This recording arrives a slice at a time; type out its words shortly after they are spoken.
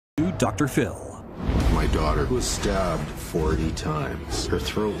Dr. Phil. My daughter was stabbed 40 times. Her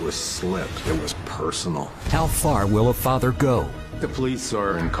throat was slit. It was personal. How far will a father go The police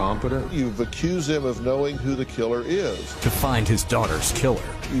are incompetent. You've accused them of knowing who the killer is. to find his daughter's killer?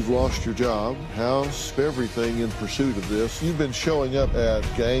 You've lost your job, house, everything in pursuit of this. You've been showing up at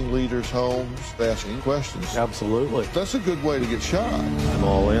gang leaders' homes, asking questions. Absolutely. That's a good way to get shot. I'm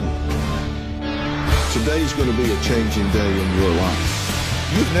all in. Today's going to be a changing day in your life.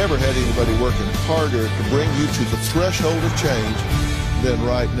 You've never had anybody working harder to bring you to the threshold of change than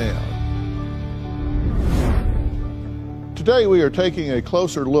right now. Today we are taking a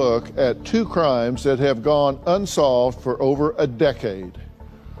closer look at two crimes that have gone unsolved for over a decade.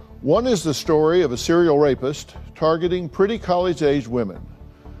 One is the story of a serial rapist targeting pretty college-aged women.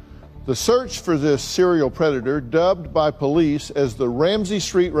 The search for this serial predator, dubbed by police as the Ramsey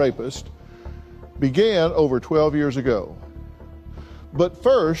Street Rapist, began over 12 years ago. But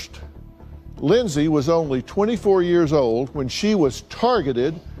first, Lindsay was only 24 years old when she was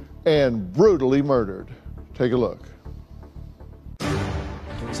targeted and brutally murdered. Take a look.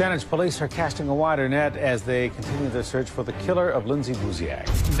 Saanich police are casting a wider net as they continue their search for the killer of Lindsay Buziak.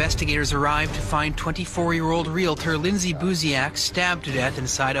 Investigators arrived to find 24-year-old realtor Lindsay Buziak stabbed to death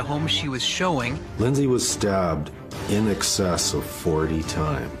inside a home she was showing. Lindsay was stabbed in excess of 40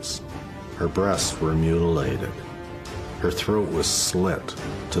 times. Her breasts were mutilated. Her throat was slit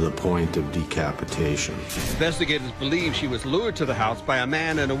to the point of decapitation. Investigators believe she was lured to the house by a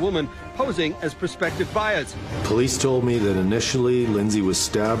man and a woman posing as prospective buyers. Police told me that initially Lindsay was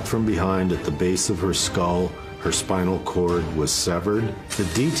stabbed from behind at the base of her skull. Her spinal cord was severed. The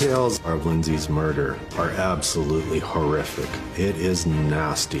details of Lindsay's murder are absolutely horrific. It is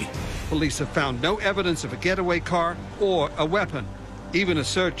nasty. Police have found no evidence of a getaway car or a weapon. Even a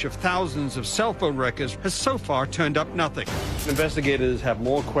search of thousands of cell phone records has so far turned up nothing. Investigators have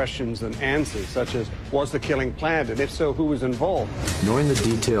more questions than answers, such as, was the killing planned, and if so, who was involved? Knowing the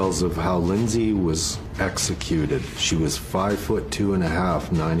details of how Lindsay was executed, she was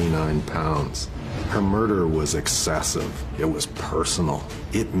 5'2½", 99 pounds. Her murder was excessive. It was personal.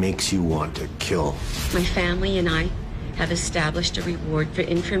 It makes you want to kill. My family and I have established a reward for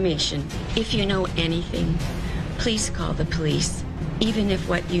information. If you know anything, please call the police, even if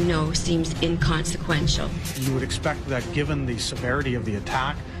what you know seems inconsequential. You would expect that given the severity of the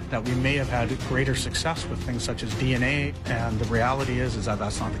attack, that we may have had greater success with things such as DNA, and the reality is that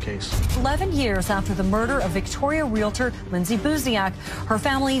that's not the case. 11 years after the murder of Victoria realtor Lindsay Buziak, her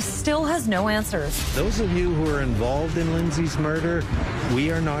family still has no answers. Those of you who are involved in Lindsay's murder, we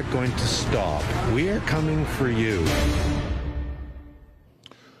are not going to stop. We are coming for you.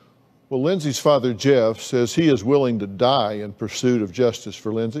 Well, Lindsay's father, Jeff, says he is willing to die in pursuit of justice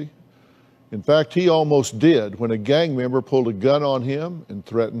for Lindsay. In fact, he almost did when a gang member pulled a gun on him and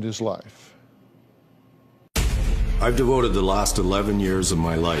threatened his life. I've devoted the last 11 years of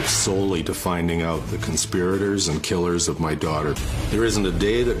my life solely to finding out the conspirators and killers of my daughter. There isn't a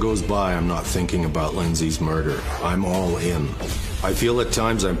day that goes by I'm not thinking about Lindsay's murder. I'm all in. I feel at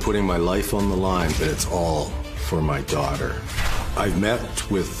times I'm putting my life on the line, but it's all for my daughter. I've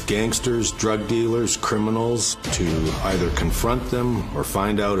met with gangsters, drug dealers, criminals to either confront them or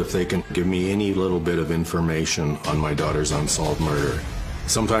find out if they can give me any little bit of information on my daughter's unsolved murder.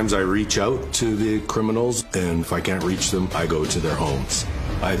 Sometimes I reach out to the criminals, and if I can't reach them, I go to their homes.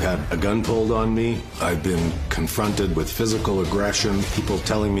 I've had a gun pulled on me. I've been confronted with physical aggression, people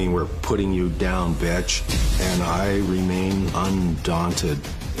telling me we're putting you down, bitch, and I remain undaunted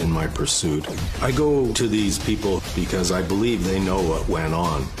in my pursuit. I go to these people because I believe they know what went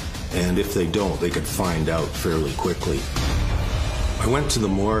on, and if they don't, they could find out fairly quickly. I went to the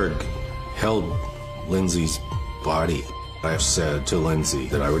morgue, held Lindsay's body. I have said to Lindsay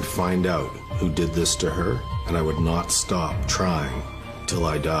that I would find out who did this to her, and I would not stop trying till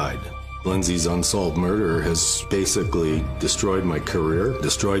I died. Lindsay's unsolved murder has basically destroyed my career,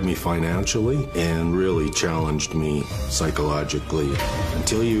 destroyed me financially, and really challenged me psychologically.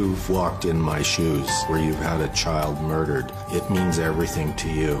 Until you've walked in my shoes where you've had a child murdered, it means everything to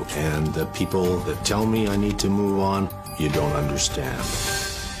you. And the people that tell me I need to move on, you don't understand.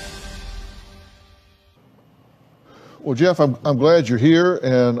 Well, Jeff, I'm glad you're here,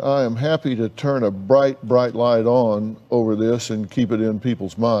 and I am happy to turn a bright light on over this and keep it in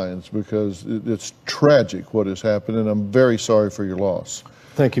people's minds, because it's tragic what has happened, and I'm very sorry for your loss.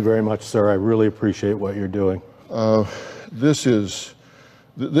 Thank you very much, sir. I really appreciate what you're doing.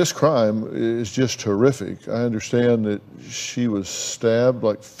 This crime is just horrific. I understand that she was stabbed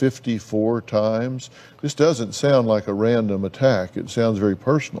like 54 times. This doesn't sound like a random attack. It sounds very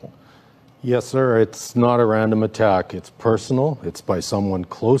personal. Yes, sir. It's not a random attack. It's personal. It's by someone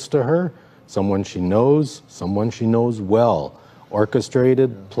close to her, someone she knows well.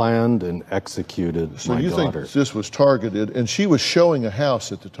 Orchestrated, planned, and executed. So my you daughter. think this was targeted, and she was showing a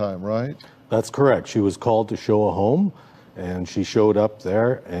house at the time, right? That's correct. She was called to show a home, and she showed up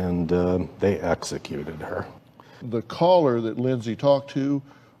there, and they executed her. The caller that Lindsay talked to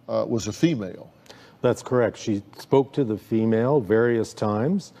was a female. That's correct. She spoke to the female various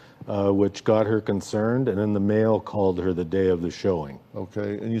times, which got her concerned, and then the male called her the day of the showing.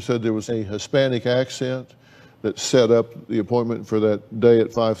 Okay, and you said there was a Hispanic accent that set up the appointment for that day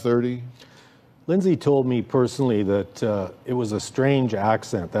at 5:30? Lindsay told me personally that it was a strange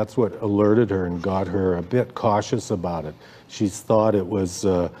accent. That's what alerted her and got her a bit cautious about it. She thought it was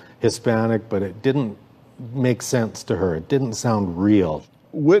Hispanic, but it didn't make sense to her. It didn't sound real.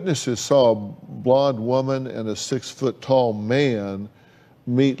 Witnesses saw a blonde woman and a 6-foot-tall man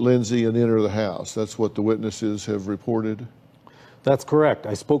meet Lindsay and enter the house. That's what the witnesses have reported? That's correct.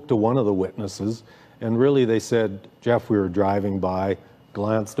 I spoke to one of the witnesses, and really they said, Jeff, we were driving by,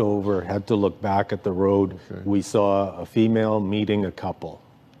 glanced over, had to look back at the road. Okay. We saw a female meeting a couple.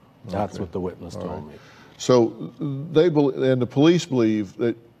 That's what the witness told me. So and the police believe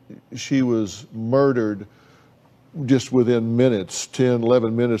that she was murdered just within minutes, 10,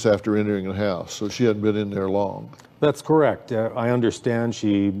 11 minutes after entering the house. So she hadn't been in there long. That's correct. I understand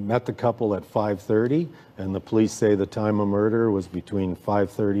she met the couple at 5:30, and the police say the time of murder was between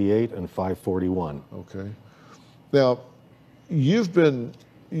 5:38 and 5:41. Okay. Now, you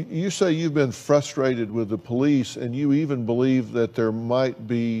say you've been frustrated with the police, and you even believe that there might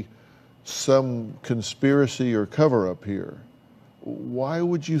be some conspiracy or cover-up here. Why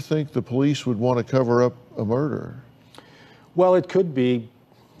would you think the police would want to cover up a murder? Well, it could be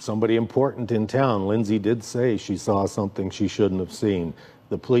somebody important in town. Lindsay did say she saw something she shouldn't have seen.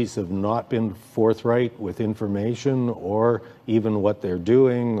 The police have not been forthright with information or even what they're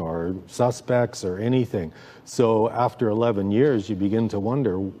doing or suspects or anything. So after 11 years, you begin to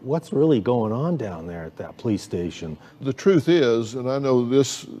wonder what's really going on down there at that police station. The truth is, and I know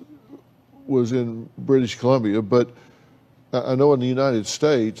this was in British Columbia, but I know in the United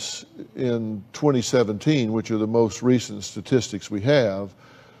States in 2017, which are the most recent statistics we have,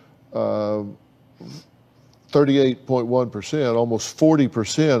 38.1%, almost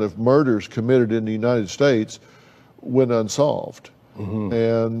 40% of murders committed in the United States went unsolved. Mm-hmm.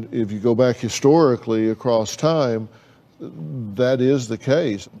 And if you go back historically across time, that is the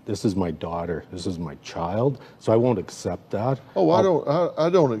case. This is my daughter. This is my child. So I won't accept that. Oh, I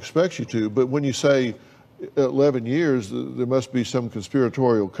don't expect you to. But when you say 11 years, there must be some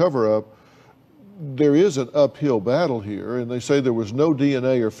conspiratorial cover-up. There is an uphill battle here, and they say there was no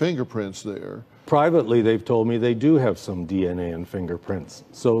DNA or fingerprints there. Privately, they've told me they do have some DNA and fingerprints.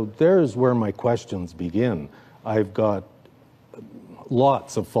 So there's where my questions begin. I've got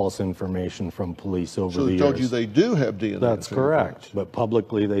lots of false information from police over the years. So they told you they do have DNA? That's correct, but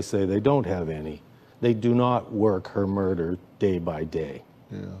publicly they say they don't have any. They do not work her murder day by day.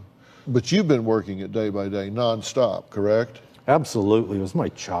 Yeah. But you've been working it day by day, nonstop, correct? Absolutely. It was my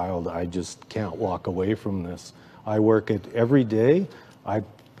child. I just can't walk away from this. I work it every day. I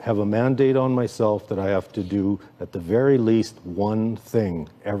have a mandate on myself that I have to do at the very least one thing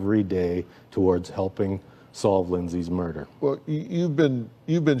every day towards helping solve Lindsay's murder. Well, you've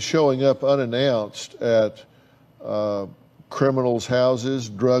been showing up unannounced at criminals' houses,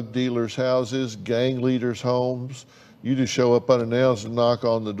 drug dealers' houses, gang leaders' homes. You just show up unannounced and knock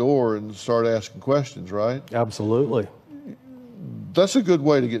on the door and start asking questions, right? Absolutely. That's a good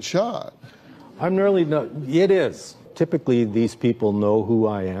way to get shot. It is. Typically, these people know who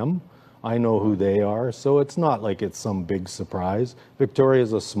I am. I know who they are, so it's not like it's some big surprise. Victoria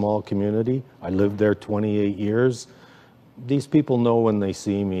is a small community. I lived there 28 years. These people know when they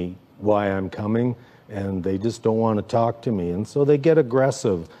see me why I'm coming, and they just don't want to talk to me, and so they get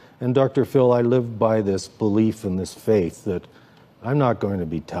aggressive. And Dr. Phil, I live by this belief and this faith that I'm not going to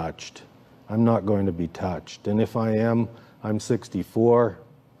be touched. I'm not going to be touched. And if I am, I'm 64,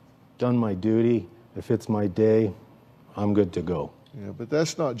 done my duty. If it's my day, I'm good to go. Yeah, but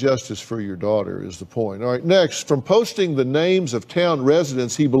that's not justice for your daughter is the point. All right, next, from posting the names of town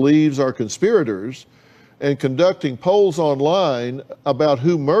residents he believes are conspirators and conducting polls online about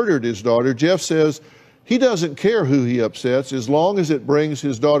who murdered his daughter, Jeff says he doesn't care who he upsets as long as it brings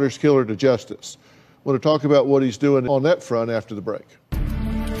his daughter's killer to justice. I want to talk about what he's doing on that front after the break.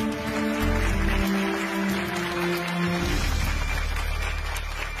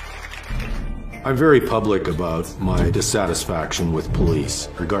 I'm very public about my dissatisfaction with police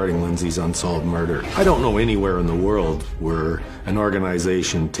regarding Lindsay's unsolved murder. I don't know anywhere in the world where an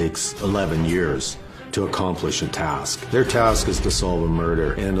organization takes 11 years to accomplish a task. Their task is to solve a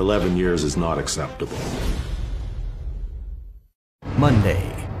murder, and 11 years is not acceptable.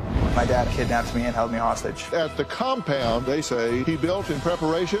 Monday. My dad kidnapped me and held me hostage. At the compound, they say, he built in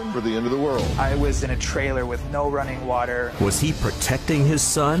preparation for the end of the world. I was in a trailer with no running water. Was he protecting his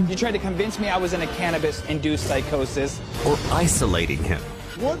son? You tried to convince me I was in a cannabis-induced psychosis. Or isolating him?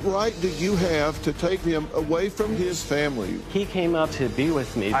 What right do you have to take him away from his family? He came out to be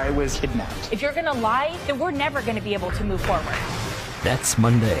with me. I was kidnapped. If you're going to lie, then we're never going to be able to move forward. That's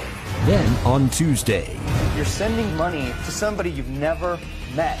Monday. Then on Tuesday. You're sending money to somebody you've never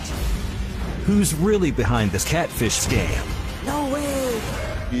met. Who's really behind this catfish scam? No way.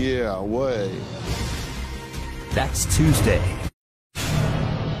 Yeah, way. That's Tuesday.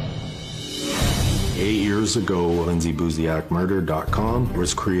 8 years ago, LindsayBuziakMurder.com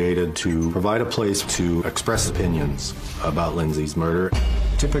was created to provide a place to express opinions about Lindsay's murder.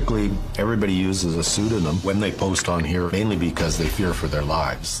 Typically, everybody uses a pseudonym when they post on here, mainly because they fear for their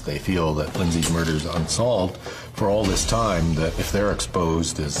lives. They feel that Lindsay's murder is unsolved for all this time, that if they're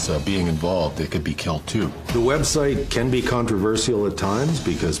exposed as being involved, they could be killed too. The website can be controversial at times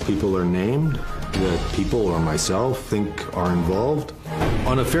because people are named that people or myself think are involved.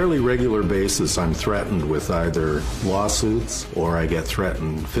 On a fairly regular basis, I'm threatened with either lawsuits or I get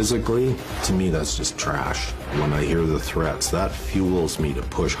threatened physically. To me, that's just trash. When I hear the threats, that fuels me to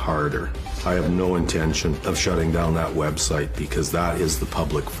push harder. I have no intention of shutting down that website because that is the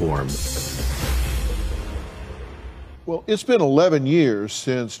public forum. Well, it's been 11 years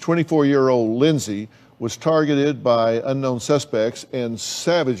since 24-year-old Lindsay was targeted by unknown suspects and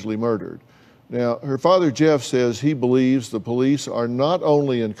savagely murdered. Now, her father, Jeff, says he believes the police are not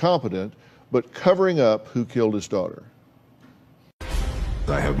only incompetent, but covering up who killed his daughter.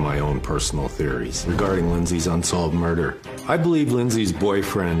 I have my own personal theories regarding Lindsay's unsolved murder. I believe Lindsay's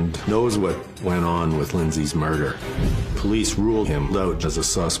boyfriend knows what went on with Lindsay's murder. Police ruled him out as a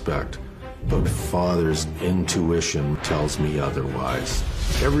suspect, but father's intuition tells me otherwise.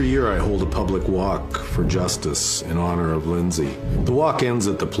 Every year I hold a public walk for justice in honor of Lindsay. The walk ends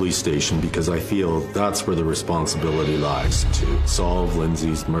at the police station because I feel that's where the responsibility lies, to solve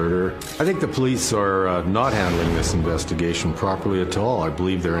Lindsay's murder. I think the police are not handling this investigation properly at all. I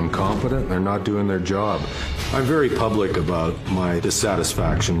believe they're incompetent, they're not doing their job. I'm very public about my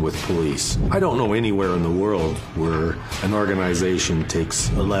dissatisfaction with police. I don't know anywhere in the world where an organization takes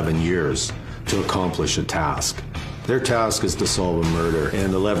 11 years to accomplish a task. Their task is to solve a murder,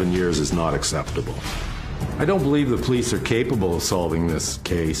 and 11 years is not acceptable. I don't believe the police are capable of solving this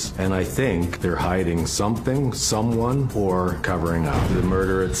case, and I think they're hiding something, someone, or covering up the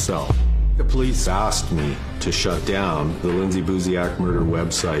murder itself. The police asked me to shut down the Lindsay Buziak murder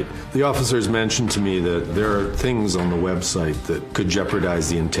website. The officers mentioned to me that there are things on the website that could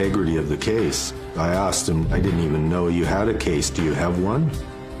jeopardize the integrity of the case. I asked them, I didn't even know you had a case. Do you have one?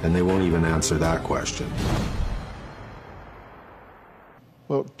 And they won't even answer that question.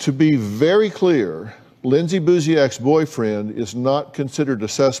 Well, to be very clear, Lindsay Buziak's boyfriend is not considered a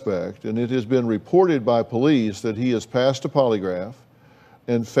suspect, and it has been reported by police that he has passed a polygraph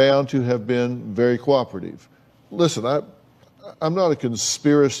and found to have been very cooperative. Listen, I'm not a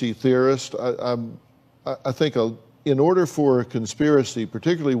conspiracy theorist. I think in order for a conspiracy,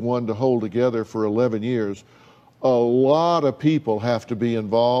 particularly one to hold together for 11 years, a lot of people have to be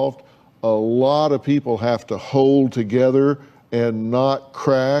involved. A lot of people have to hold together and not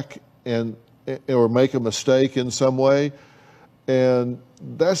crack or make a mistake in some way. And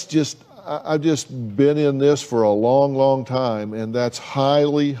that's just, I've just been in this for a long, long time, and that's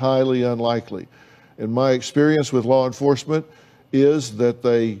highly, highly unlikely. And my experience with law enforcement is that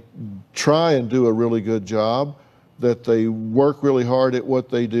they try and do a really good job, that they work really hard at what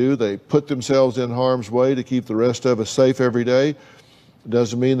they do. They put themselves in harm's way to keep the rest of us safe every day. It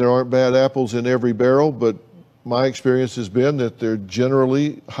doesn't mean there aren't bad apples in every barrel, but my experience has been that they're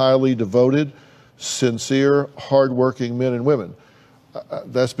generally highly devoted, sincere, hardworking men and women.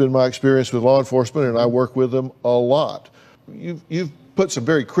 That's been my experience with law enforcement, and I work with them a lot. You've put some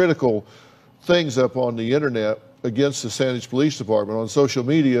very critical things up on the internet against the Sandwich Police Department. On social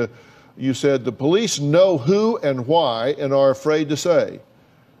media, you said the police know who and why and are afraid to say.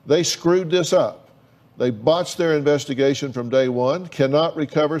 They screwed this up. They botched their investigation from day one, cannot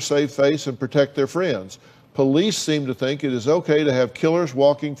recover, save face, and protect their friends. Police seem to think it is okay to have killers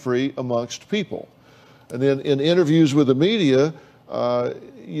walking free amongst people. And then in interviews with the media,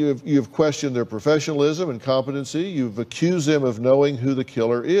 you've questioned their professionalism and competency. You've accused them of knowing who the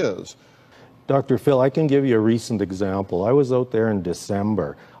killer is. Dr. Phil, I can give you a recent example. I was out there in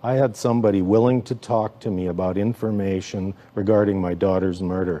December. I had somebody willing to talk to me about information regarding my daughter's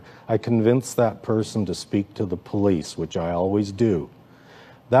murder. I convinced that person to speak to the police, which I always do.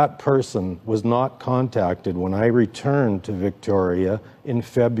 That person was not contacted when I returned to Victoria in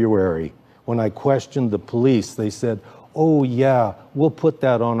February. When I questioned the police, they said, "Oh yeah, we'll put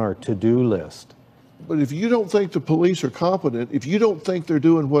that on our to-do list." But if you don't think the police are competent, if you don't think they're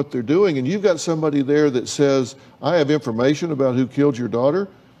doing what they're doing, and you've got somebody there that says, "I have information about who killed your daughter,"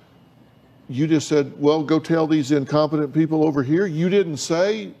 you just said, "Well, go tell these incompetent people over here." You didn't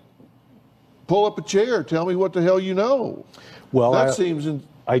say, "Pull up a chair, tell me what the hell you know." Well, that seems...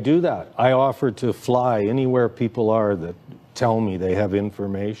 I do that. I offer to fly anywhere people are that tell me they have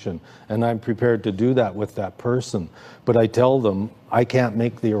information, and I'm prepared to do that with that person. But I tell them, I can't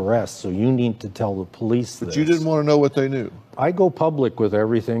make the arrest, so you need to tell the police this. But you didn't want to know what they knew. I go public with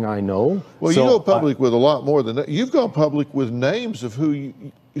everything I know. Well, you go public with a lot more than that. You've gone public with names of who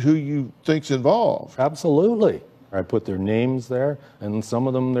you think's involved. Absolutely. I put their names there, and some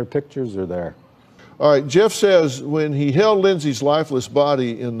of them, their pictures are there. All right, Jeff says when he held Lindsay's lifeless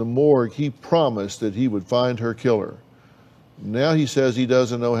body in the morgue, he promised that he would find her killer. Now he says he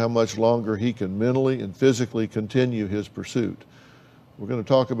doesn't know how much longer he can mentally and physically continue his pursuit. We're going to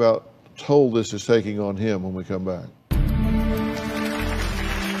talk about the toll this is taking on him when we come back.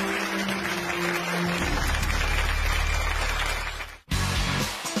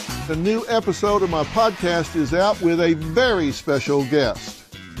 The new episode of my podcast is out with a very special guest.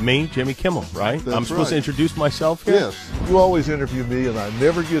 Me, Jimmy Kimmel, right? That's I'm supposed to right. introduce myself here? Yes. You always interview me, and I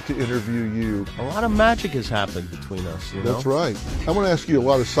never get to interview you. A lot of magic has happened between us, you know? That's right. I'm going to ask you a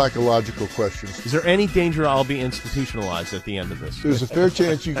lot of psychological questions. Is there any danger I'll be institutionalized at the end of this? There's a fair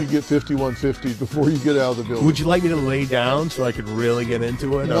chance you could get 5150 before you get out of the building. Would you like me to lay down so I could really get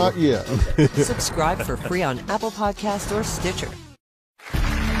into it? Not yet. Subscribe for free on Apple Podcast or Stitcher.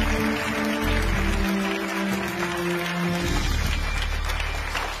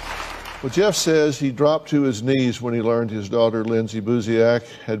 Well, Jeff says he dropped to his knees when he learned his daughter, Lindsay Buziak,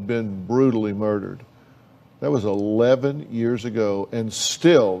 had been brutally murdered. That was 11 years ago, and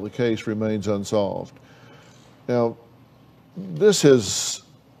still the case remains unsolved. Now, this has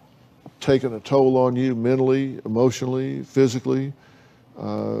taken a toll on you mentally, emotionally, physically.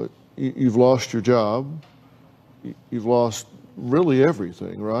 You've lost your job. You've lost really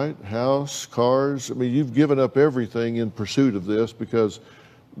everything, right? House, cars. I mean, you've given up everything in pursuit of this because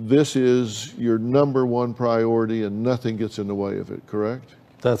this is your number one priority and nothing gets in the way of it, correct?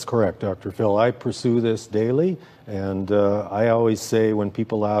 That's correct, Dr. Phil. I pursue this daily, and I always say when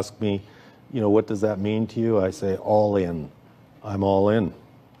people ask me, you know, what does that mean to you? I say, all in. I'm all in.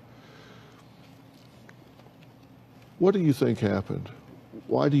 What do you think happened?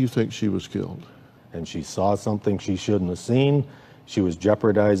 Why do you think she was killed? And she saw something she shouldn't have seen. She was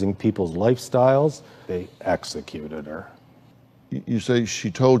jeopardizing people's lifestyles. They executed her. You say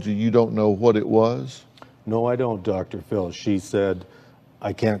she told you you don't know what it was? No, I don't, Dr. Phil. She said,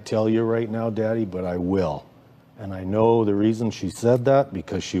 I can't tell you right now, Daddy, but I will. And I know the reason she said that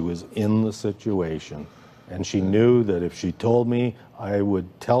because she was in the situation. And she knew that if she told me, I would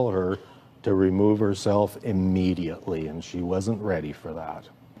tell her to remove herself immediately, and she wasn't ready for that.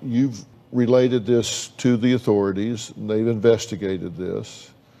 You've related this to the authorities, and they've investigated this,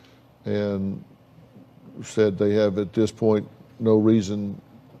 and said they have at this point no reason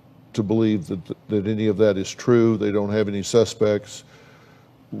to believe that any of that is true. They don't have any suspects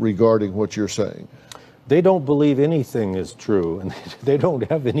regarding what you're saying. They don't believe anything is true, and they don't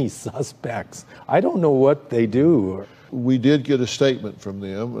have any suspects. I don't know what they do. We did get a statement from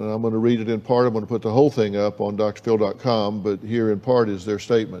them, and I'm going to read it in part. I'm going to put the whole thing up on drphil.com, but here in part is their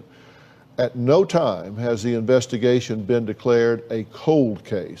statement. At no time has the investigation been declared a cold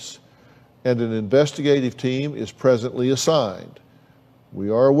case, and an investigative team is presently assigned. We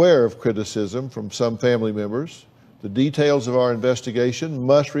are aware of criticism from some family members. The details of our investigation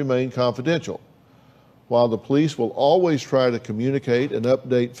must remain confidential. While the police will always try to communicate and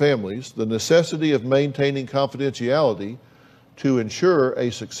update families, the necessity of maintaining confidentiality to ensure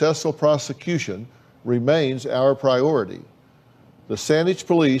a successful prosecution remains our priority. The Saanich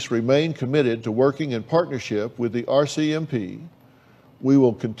Police remain committed to working in partnership with the RCMP. We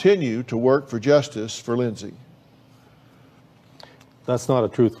will continue to work for justice for Lindsay. That's not a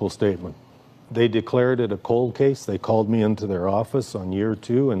truthful statement. They declared it a cold case. They called me into their office on year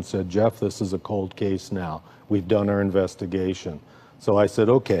 2 and said, Jeff, this is a cold case now. We've done our investigation. So I said,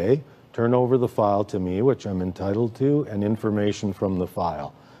 okay, turn over the file to me, which I'm entitled to, and information from the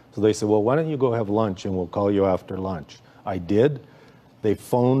file. So they said, well, why don't you go have lunch and we'll call you after lunch. I did. They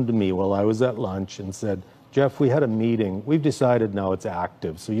phoned me while I was at lunch and said, Jeff, we had a meeting. We've decided now it's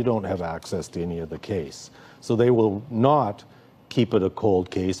active, so you don't have access to any of the case. So they will not keep it a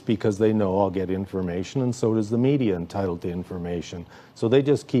cold case because they know I'll get information, and so does the media entitled to information. So they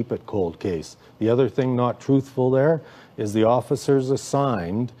just keep it cold case. The other thing not truthful there is the officers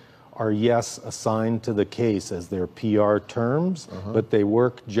assigned are, yes, assigned to the case as their PR terms, but they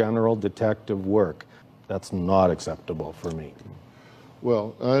work general detective work. That's not acceptable for me.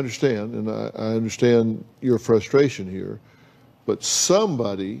 Well, I understand, and I understand your frustration here, but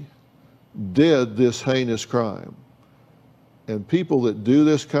somebody did this heinous crime. And people that do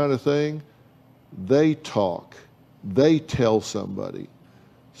this kind of thing, they talk, they tell somebody.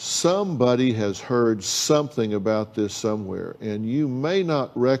 Somebody has heard something about this somewhere, and you may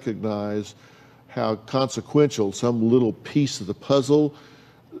not recognize how consequential some little piece of the puzzle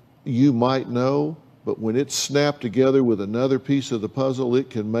you might know, but when it's snapped together with another piece of the puzzle,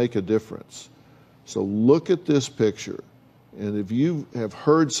 it can make a difference. So look at this picture, and if you have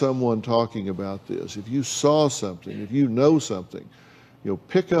heard someone talking about this, if you saw something, if you know something,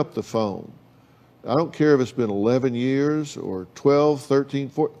 pick up the phone. I don't care if it's been 11 years or 12, 13,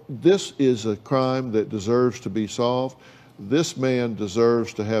 14. This is a crime that deserves to be solved. This man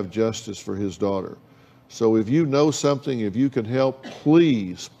deserves to have justice for his daughter. So if you know something, if you can help,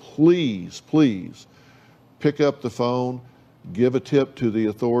 please, please, please pick up the phone, give a tip to the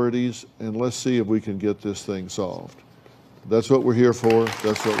authorities, and let's see if we can get this thing solved. That's what we're here for.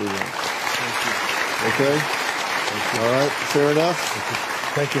 That's what we want. Thank you. Okay? All right, fair enough?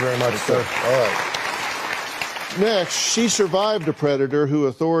 Thank you very much, sir. All right. Next, she survived a predator who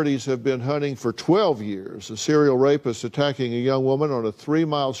authorities have been hunting for 12 years, a serial rapist attacking a young woman on a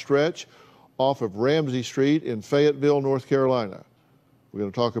 3-mile stretch off of Ramsey Street in Fayetteville, North Carolina. We're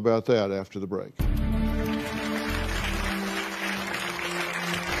going to talk about that after the break.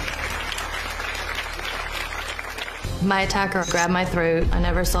 My attacker grabbed my throat. I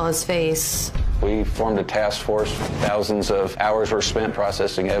never saw his face. We formed a task force. Thousands of hours were spent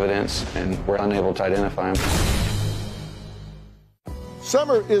processing evidence, and we're unable to identify him.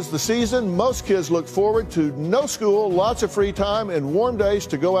 Summer is the season. Most kids look forward to no school, lots of free time, and warm days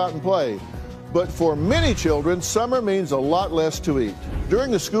to go out and play. But for many children, summer means a lot less to eat.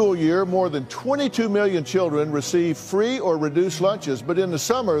 During the school year, more than 22 million children receive free or reduced lunches, but in the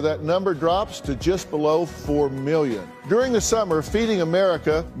summer, that number drops to just below 4 million. During the summer, Feeding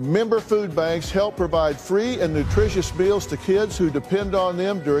America member food banks help provide free and nutritious meals to kids who depend on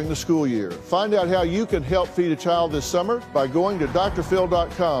them during the school year. Find out how you can help feed a child this summer by going to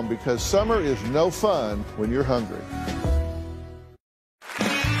drphil.com, because summer is no fun when you're hungry.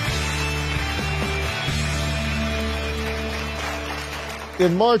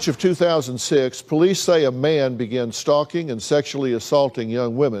 In March of 2006, police say a man began stalking and sexually assaulting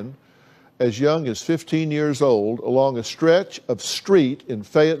young women as young as 15 years old along a stretch of street in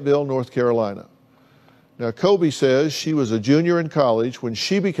Fayetteville, North Carolina. Now, Kobe says she was a junior in college when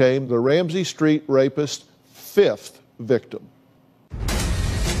she became the Ramsey Street rapist's 5th victim.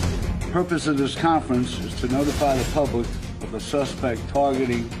 The purpose of this conference is to notify the public of a suspect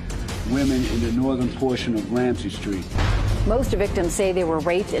targeting women in the northern portion of Ramsey Street. Most victims say they were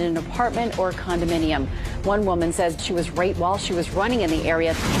raped in an apartment or condominium. One woman says she was raped while she was running in the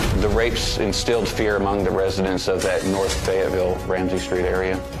area. The rapes instilled fear among the residents of that North Fayetteville, Ramsey Street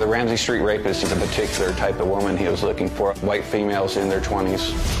area. The Ramsey Street rapist is a particular type of woman he was looking for, white females in their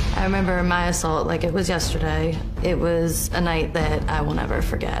 20s. I remember my assault like it was yesterday. It was a night that I will never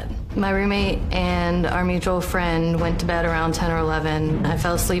forget. My roommate and our mutual friend went to bed around 10 or 11. I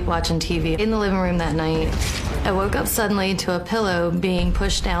fell asleep watching TV in the living room that night. I woke up suddenly to a pillow being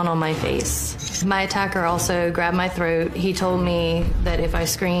pushed down on my face. My attacker also grabbed my throat. He told me that if I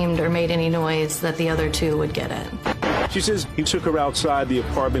screamed or made any noise, that the other two would get it. She says he took her outside the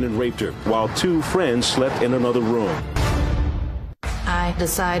apartment and raped her, while 2 friends slept in another room. I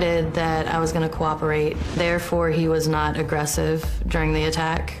decided that I was going to cooperate. Therefore, he was not aggressive during the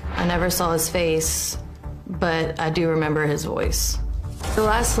attack. I never saw his face, but I do remember his voice. The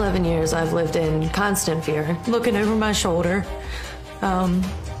last 11 years, I've lived in constant fear, looking over my shoulder,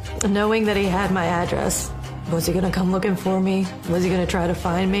 knowing that he had my address. Was he going to come looking for me? Was he going to try to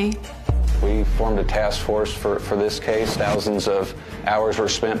find me? We formed a task force for this case. Thousands of hours were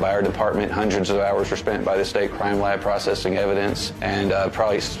spent by our department. Hundreds of hours were spent by the state crime lab processing evidence, and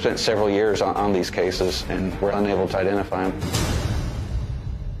probably spent several years on these cases, and we're unable to identify them.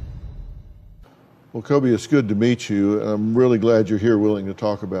 Well, Kobe, it's good to meet you. I'm really glad you're here willing to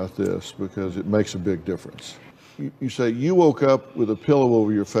talk about this because it makes a big difference. You say you woke up with a pillow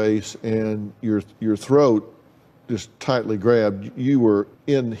over your face and your throat just tightly grabbed. You were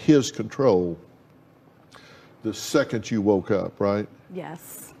in his control the second you woke up, right?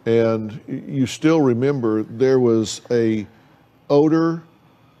 Yes. And you still remember there was a odor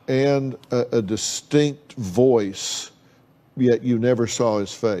and a distinct voice, yet you never saw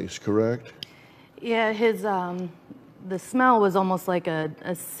his face, correct? Yeah, his the smell was almost like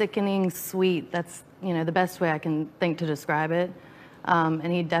a sickening sweet. That's, you know, the best way I can think to describe it.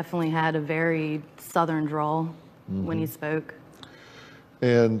 And he definitely had a very southern drawl when he spoke.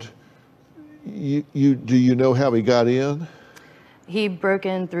 And do you know how he got in? He broke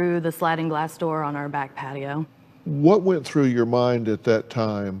in through the sliding glass door on our back patio. What went through your mind at that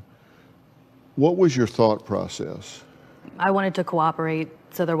time? What was your thought process? I wanted to cooperate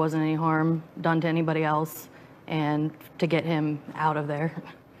so there wasn't any harm done to anybody else and to get him out of there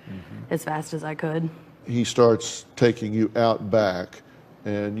as fast as I could. He starts taking you out back,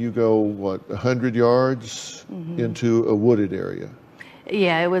 and you go, what, 100 yards into a wooded area?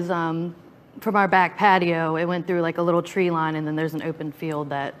 Yeah, it was from our back patio. It went through like a little tree line, and then there's an open field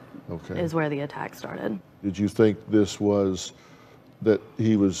that is where the attack started. Did you think this was that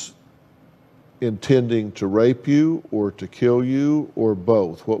he was intending to rape you or to kill you or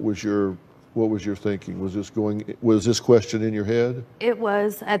both? What was your thinking? Was this question in your head? It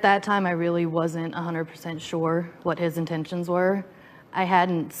was. At that time, I really wasn't 100% sure what his intentions were. I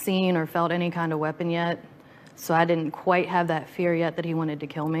hadn't seen or felt any kind of weapon yet, so I didn't quite have that fear yet that he wanted to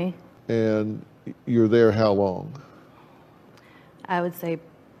kill me. And you're there how long? I would say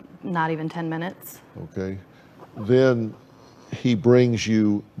not even 10 minutes. Okay. Then he brings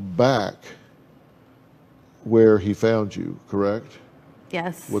you back where he found you, correct?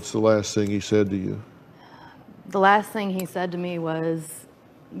 Yes. What's the last thing he said to you? The last thing he said to me was,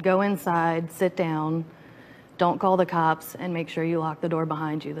 go inside, sit down, don't call the cops, and make sure you lock the door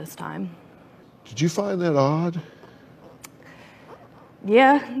behind you this time. Did you find that odd?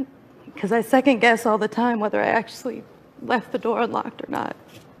 Yeah, because I second guess all the time whether I actually left the door unlocked or not.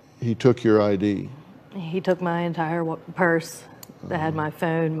 He took your ID? He took my entire purse that had my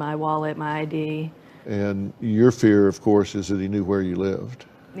phone, my wallet, my ID. And your fear, of course, is that he knew where you lived.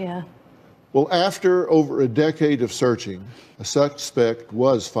 Yeah. Well, after over a decade of searching, a suspect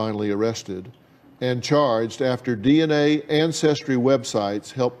was finally arrested and charged after DNA ancestry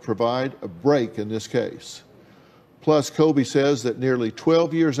websites helped provide a break in this case. Plus, Kobe says that nearly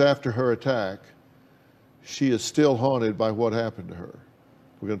 12 years after her attack, she is still haunted by what happened to her.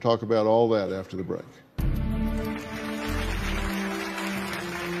 We're going to talk about all that after the break.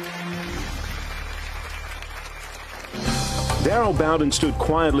 Darrell Bowden stood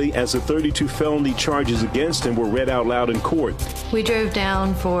quietly as the 32 felony charges against him were read out loud in court. We drove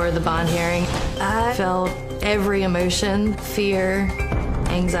down for the bond hearing. I felt every emotion, fear,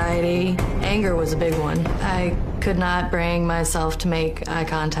 anxiety. Anger was a big one. I could not bring myself to make eye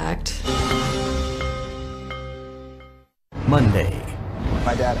contact. Monday.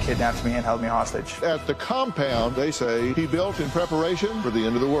 My dad kidnapped me and held me hostage. At the compound, they say he built in preparation for the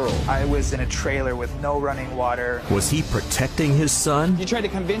end of the world. I was in a trailer with no running water. Was he protecting his son? You tried to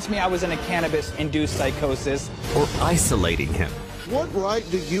convince me I was in a cannabis-induced psychosis. Or isolating him? What right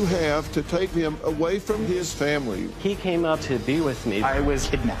do you have to take him away from his family? He came out to be with me. I was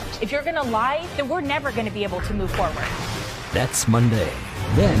kidnapped. If you're going to lie, then we're never going to be able to move forward. That's Monday.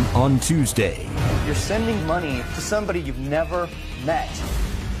 Then on Tuesday. You're sending money to somebody you've never met.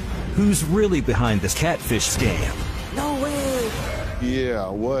 Who's really behind this catfish scam? No way. Yeah,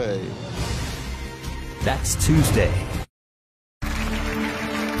 way. That's Tuesday.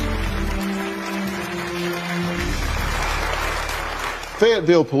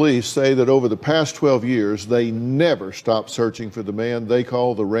 Fayetteville police say that over the past 12 years, they never stopped searching for the man they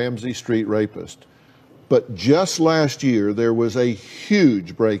call the Ramsey Street rapist. But just last year, there was a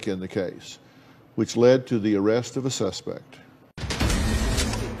huge break in the case, which led to the arrest of a suspect.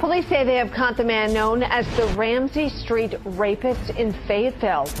 Police say they have caught the man known as the Ramsey Street rapist in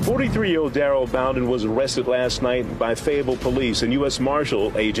Fayetteville. 43-year-old Darrell Bowden was arrested last night by Fayetteville police and U.S.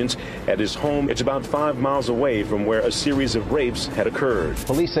 Marshal agents at his home. It's about 5 miles away from where a series of rapes had occurred.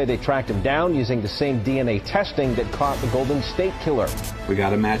 Police say they tracked him down using the same DNA testing that caught the Golden State Killer. We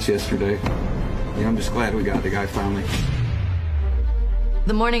got a match yesterday. Yeah, I'm just glad we got the guy finally.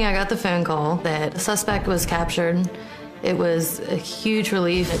 The morning I got the phone call that the suspect was captured, it was a huge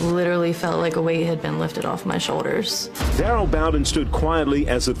relief. It literally felt like a weight had been lifted off my shoulders. Darrell Bowden stood quietly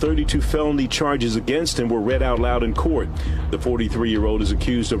as the 32 felony charges against him were read out loud in court. The 43-year-old is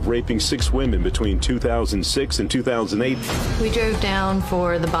accused of raping 6 women between 2006 and 2008. We drove down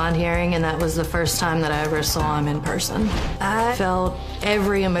for the bond hearing, and that was the first time that I ever saw him in person. I felt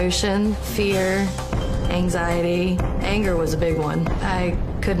every emotion, fear, anxiety. Anger was a big one. I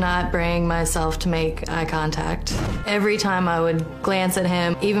could not bring myself to make eye contact. Every time I would glance at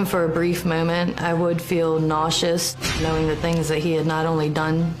him, even for a brief moment, I would feel nauseous, knowing the things that he had not only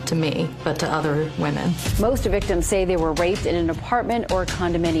done to me, but to other women. Most victims say they were raped in an apartment or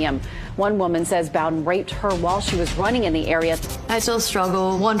condominium. One woman says Bowden raped her while she was running in the area. I still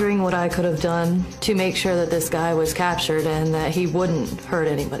struggle, wondering what I could have done to make sure that this guy was captured and that he wouldn't hurt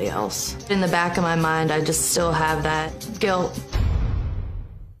anybody else. In the back of my mind, I just still have that guilt.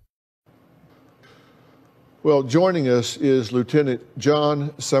 Well, joining us is Lieutenant John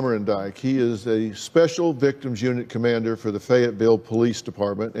Summerendike. He is a Special Victims Unit Commander for the Fayetteville Police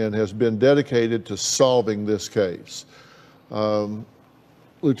Department and has been dedicated to solving this case.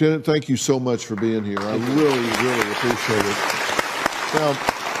 Lieutenant, thank you so much for being here. I really, really appreciate it. Now,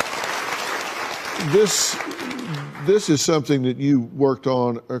 this is something that you worked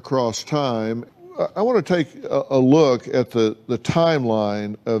on across time. I want to take a look at the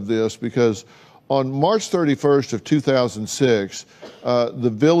timeline of this, because on March 31st of 2006, the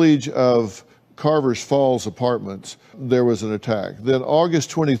village of Carver's Falls Apartments, there was an attack. Then August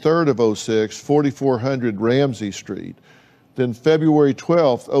 23rd of 06, 4400 Ramsey Street. Then February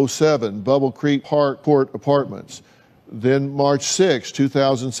 12th, 07, Bubble Creek Park Court Apartments. Then March 6,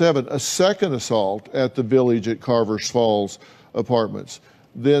 2007, a second assault at the village at Carver's Falls Apartments.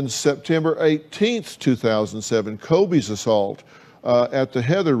 Then September 18th, 2007, Kobe's assault at the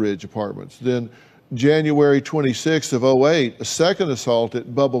Heather Ridge Apartments. Then January 26th of 08, a second assault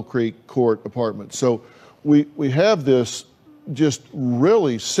at Bubble Creek Court Apartments. So we have this just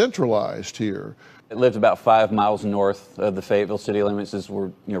really centralized here. It lives about 5 miles north of the Fayetteville city limits. This is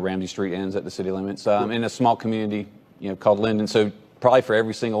where Ramsey Street ends at the city limits, in a small community called Linden. So probably for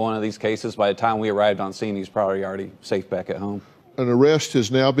every single one of these cases, by the time we arrived on scene, he's probably already safe back at home. An arrest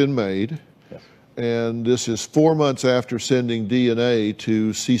has now been made. Yes. And this is 4 months after sending DNA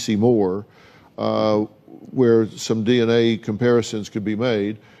to C.C. Moore, where some DNA comparisons could be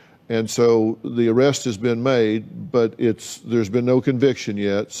made. And so the arrest has been made, but there's been no conviction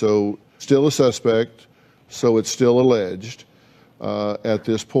yet. So still a suspect, so it's still alleged at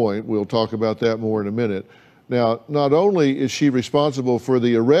this point. We'll talk about that more in a minute. Now, not only is she responsible for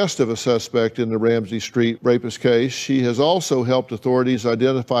the arrest of a suspect in the Ramsey Street rapist case, she has also helped authorities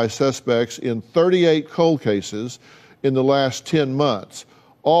identify suspects in 38 cold cases in the last 10 months,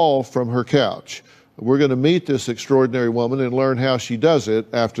 all from her couch. We're going to meet this extraordinary woman and learn how she does it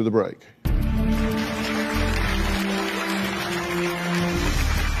after the break.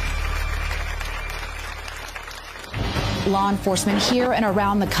 Law enforcement here and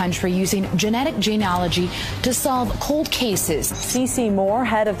around the country using genetic genealogy to solve cold cases. C.C. Moore,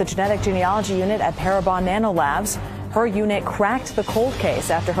 head of the genetic genealogy unit at Parabon Nanolabs. Her unit cracked the cold case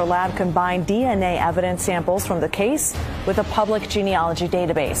after her lab combined DNA evidence samples from the case with a public genealogy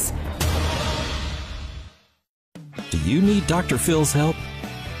database. Do you need Dr. Phil's help?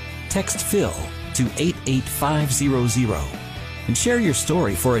 Text Phil to 88500 and share your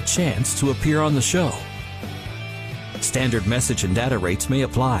story for a chance to appear on the show. Standard message and data rates may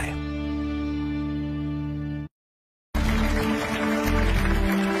apply.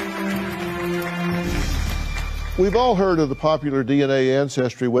 We've all heard of the popular DNA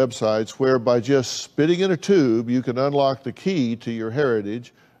ancestry websites where by just spitting in a tube you can unlock the key to your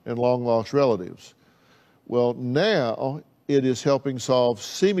heritage and long-lost relatives. Well, now it is helping solve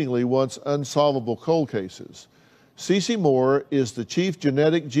seemingly once unsolvable cold cases. C.C. Moore is the chief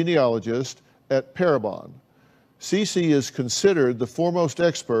genetic genealogist at Parabon. C.C. is considered the foremost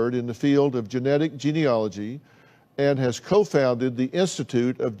expert in the field of genetic genealogy and has co-founded the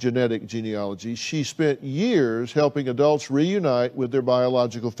Institute of Genetic Genealogy. She spent years helping adults reunite with their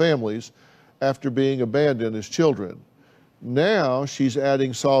biological families after being abandoned as children. Now she's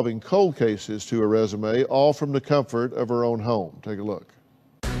adding solving cold cases to her resume, all from the comfort of her own home. Take a look.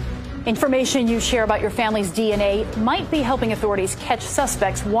 Information you share about your family's DNA might be helping authorities catch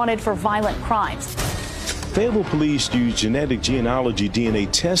suspects wanted for violent crimes. Fayetteville police use genetic genealogy DNA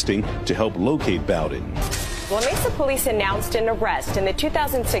testing to help locate Bowden. Well, Mesa police announced an arrest in the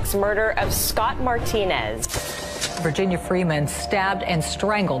 2006 murder of Scott Martinez. Virginia Freeman stabbed and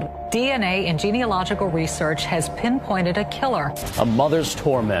strangled. DNA and genealogical research has pinpointed a killer. A mother's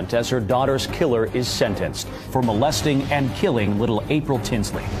torment as her daughter's killer is sentenced for molesting and killing little April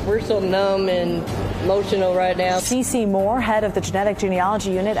Tinsley. We're so numb and emotional right now. C.C. Moore, head of the genetic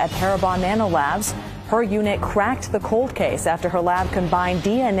genealogy unit at Parabon Nanolabs. Her unit cracked the cold case after her lab combined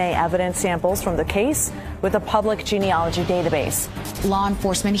DNA evidence samples from the case with a public genealogy database. Law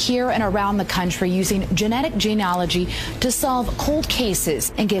enforcement here and around the country using genetic genealogy to solve cold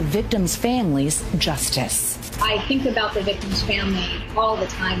cases and give victims' families justice. I think about the victim's family all the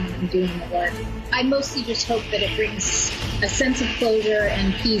time when I'm doing the work. I mostly just hope that it brings a sense of closure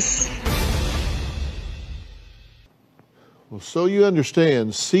and peace. Well, so you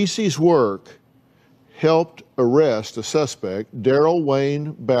understand, Cece's work helped arrest a suspect, Daryl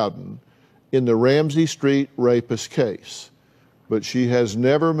Wayne Bowden, in the Ramsey Street rapist case. But she has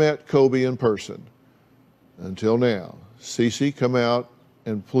never met Kobe in person until now. Cece, come out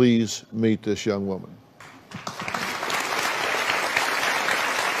and please meet this young woman.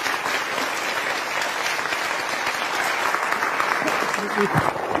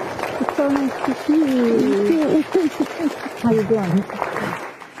 It's so nice to see you. How you doing?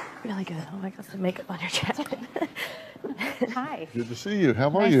 Really good. Oh my God, the makeup on your chest. Hi. Good to see you. How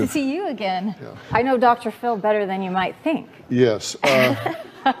are Nice you? to see you again. Yeah. I know Dr. Phil better than you might think. Yes.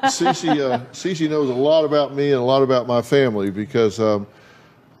 Cece knows a lot about me and a lot about my family because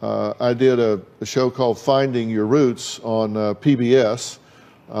I did a show called Finding Your Roots on PBS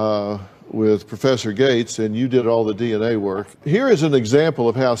with Professor Gates, and you did all the DNA work. Here is an example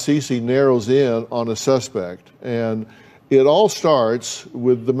of how Cece narrows in on a suspect, and it all starts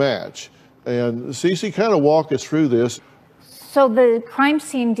with the match. And Cece, kind of walk us through this. So the crime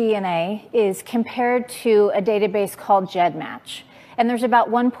scene DNA is compared to a database called GEDmatch. And there's about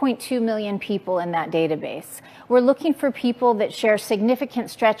 1.2 million people in that database. We're looking for people that share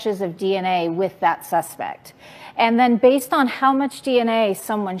significant stretches of DNA with that suspect. And then based on how much DNA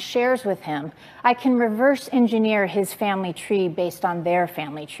someone shares with him, I can reverse engineer his family tree based on their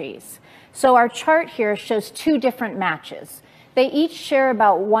family trees. So our chart here shows two different matches. They each share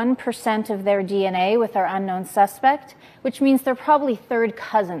about 1% of their DNA with our unknown suspect, which means they're probably third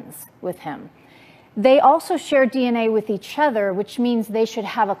cousins with him. They also share DNA with each other, which means they should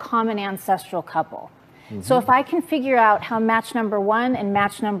have a common ancestral couple. So if I can figure out how match number 1 and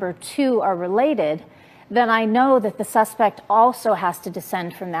match number 2 are related, then I know that the suspect also has to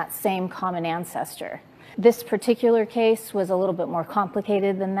descend from that same common ancestor. This particular case was a little bit more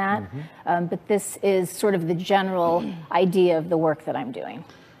complicated than that, but this is sort of the general idea of the work that I'm doing.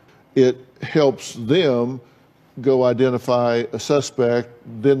 It helps them go identify a suspect,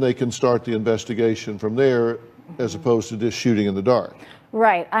 then they can start the investigation from there as opposed to just shooting in the dark.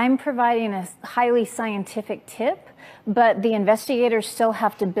 Right. I'm providing a highly scientific tip, but the investigators still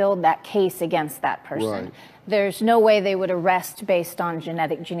have to build that case against that person. Right. There's no way they would arrest based on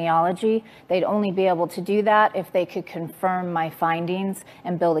genetic genealogy. They'd only be able to do that if they could confirm my findings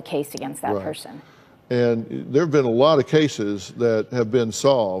and build a case against that person. And there have been a lot of cases that have been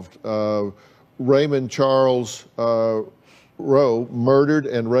solved. Raymond Charles Rowe murdered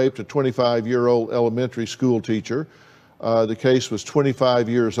and raped a 25-year-old elementary school teacher. The case was 25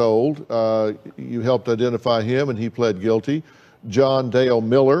 years old. You helped identify him and he pled guilty. John Dale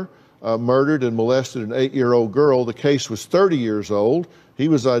Miller murdered and molested an 8-year-old girl. The case was 30 years old. He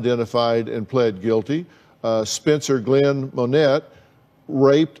was identified and pled guilty. Spencer Glenn Monette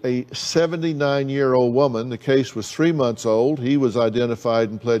raped a 79-year-old woman. The case was 3 months old. He was identified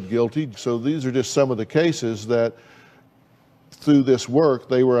and pled guilty. So these are just some of the cases that through this work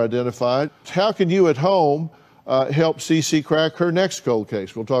they were identified. How can you at home help Cece crack her next cold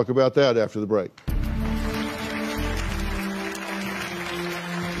case? We'll talk about that after the break.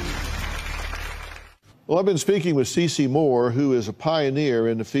 Well, I've been speaking with Cece Moore, who is a pioneer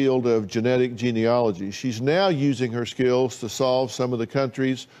in the field of genetic genealogy. She's now using her skills to solve some of the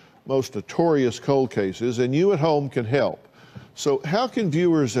country's most notorious cold cases, and you at home can help. So how can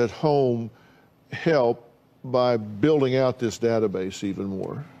viewers at home help by building out this database even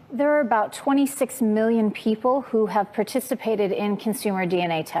more? There are about 26 million people who have participated in consumer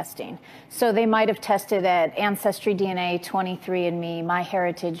DNA testing. So they might have tested at Ancestry DNA, 23andMe,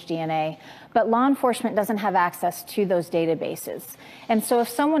 MyHeritage DNA, but law enforcement doesn't have access to those databases. And so if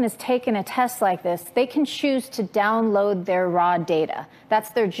someone has taken a test like this, they can choose to download their raw data. That's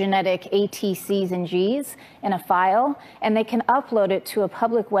their genetic ATCs and Gs in a file, and they can upload it to a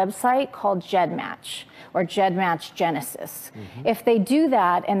public website called GEDmatch, or GEDmatch Genesis. If they do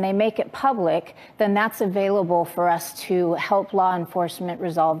that and they make it public, then that's available for us to help law enforcement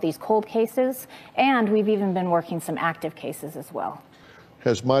resolve these cold cases, and we've even been working some active cases as well.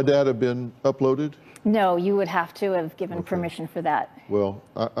 Has my data been uploaded? No, you would have to have given permission for that. Well,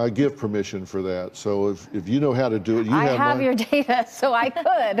 I give permission for that. So if you know how to do it, you I have your data, so I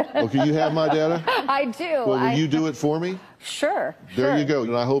could. Okay, you have my data? I do. Well, will you do it for me? Sure. There you go.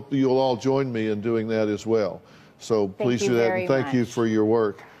 And I hope you'll all join me in doing that as well. So please do that. And thank you for your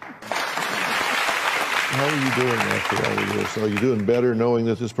work. How are you doing after all of this? Are you doing better knowing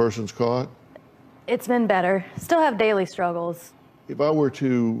that this person's caught? It's been better. Still have daily struggles. If I were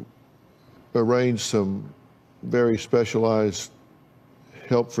to arrange some very specialized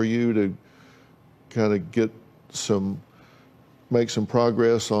help for you to kind of make some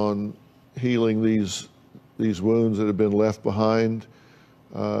progress on healing these wounds that have been left behind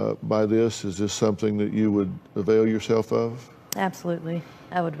by this, is this something that you would avail yourself of? Absolutely.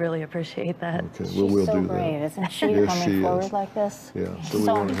 I would really appreciate that. Okay, well, we'll do that. Great, isn't she, Yes, coming she forward is. like this? Yeah, so we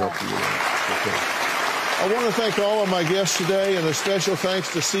want to help you with that. Okay. I want to thank all of my guests today, and a special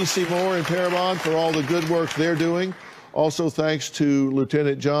thanks to CeCe Moore and Parabon for all the good work they're doing. Also, thanks to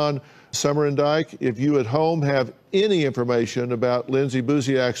Lieutenant John Summerendike. If you at home have any information about Lindsay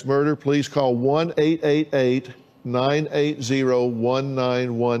Buziak's murder, please call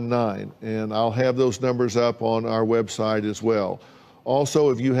 1-888-980-1919, and I'll have those numbers up on our website as well. Also,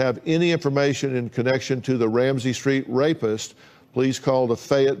 if you have any information in connection to the Ramsey Street rapist, please call the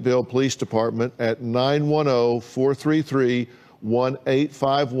Fayetteville Police Department at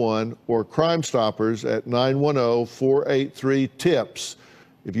 910-433-1851 or Crime Stoppers at 910-483-TIPS.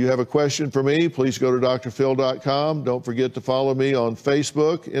 If you have a question for me, please go to drphil.com. Don't forget to follow me on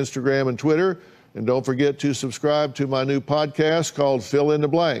Facebook, Instagram, and Twitter. And don't forget to subscribe to my new podcast called Fill in the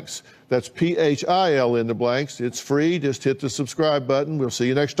Blanks. That's PHIL in the blanks. It's free. Just hit the subscribe button. We'll see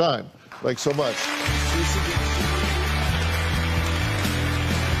you next time. Thanks so much.